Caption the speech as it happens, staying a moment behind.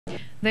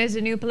There's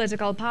a new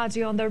political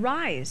party on the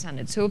rise, and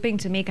it's hoping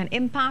to make an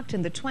impact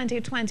in the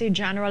 2020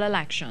 general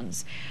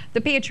elections.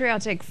 The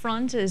Patriotic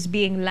Front is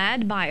being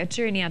led by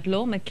Attorney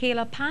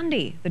Mickela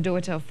Panday, the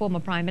daughter of former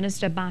Prime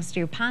Minister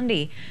Basdeo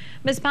Panday.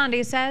 Ms.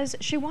 Panday says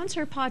she wants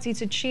her party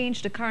to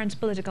change the current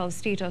political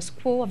status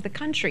quo of the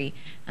country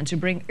and to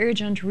bring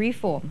urgent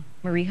reform.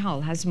 Marie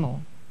Hull has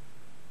more.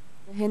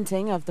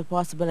 Hinting of the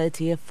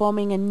possibility of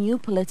forming a new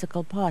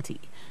political party.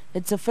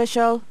 It's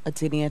official,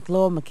 Attorney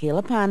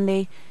Mickela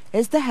Panday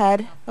is the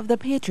head of the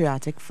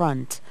Patriotic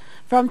Front.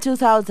 From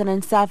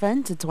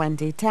 2007 to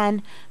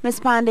 2010, Ms.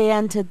 Panday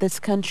entered this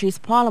country's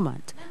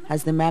parliament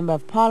as the Member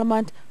of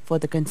Parliament for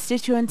the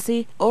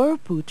constituency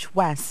Oropouche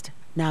West.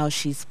 Now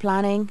she's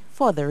planning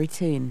for the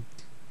return.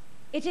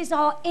 It is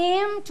our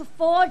aim to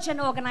forge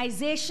an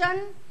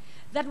organization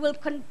that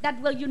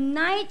will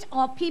unite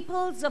our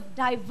peoples of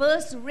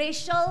diverse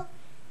racial,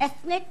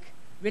 ethnic,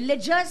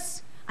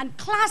 religious, and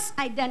class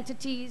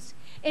identities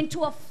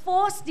into a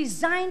force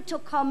designed to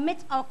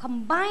commit our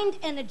combined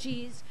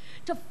energies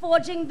to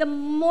forging the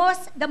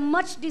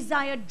much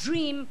desired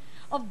dream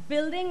of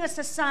building a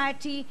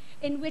society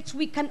in which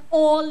we can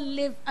all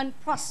live and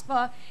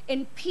prosper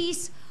in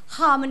peace,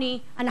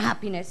 harmony, and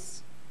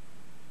happiness.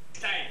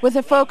 With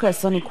a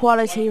focus on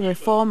equality,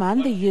 reform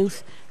and the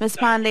youth, Ms.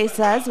 Panday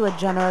says with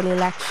general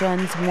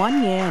elections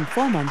 1 year and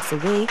 4 months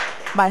away,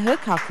 by her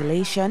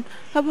calculation,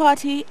 her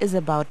party is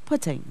about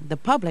putting the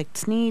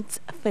public's needs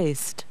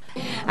first.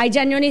 I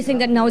genuinely think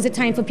that now is the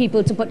time for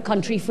people to put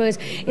country first.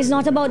 It's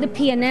not about the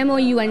PNM or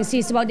UNC,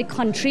 it's about the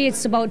country,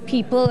 it's about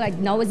people. Like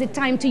now is the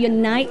time to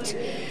unite,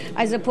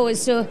 as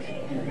opposed to,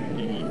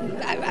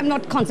 I'm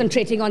not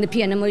concentrating on the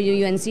PNM or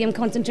UNC, I'm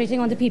concentrating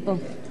on the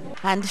people.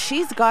 And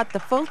she's got the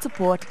full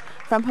support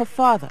from her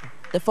father,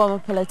 the former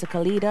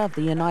political leader of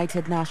the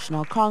United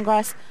National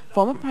Congress,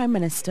 former Prime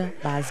Minister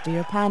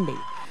Basdeo Panday.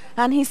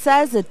 And he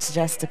says it's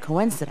just a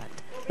coincidence.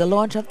 The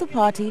launch of the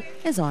party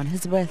is on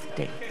his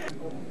birthday.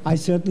 I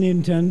certainly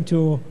intend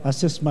to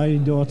assist my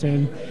daughter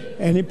in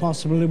any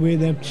possible way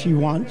that she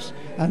wants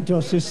and to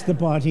assist the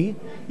party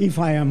if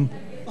I am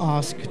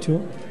asked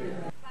to.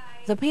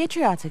 The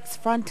Patriotic's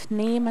front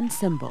name and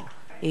symbol,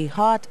 a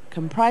heart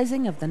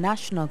comprising of the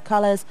national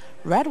colors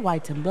red,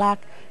 white and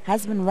black,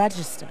 has been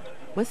registered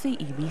with the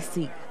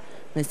EBC.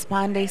 Ms.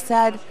 Panday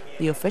said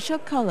the official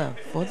color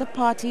for the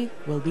party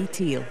will be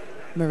teal.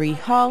 Marie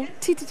Hull,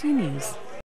 TTT News.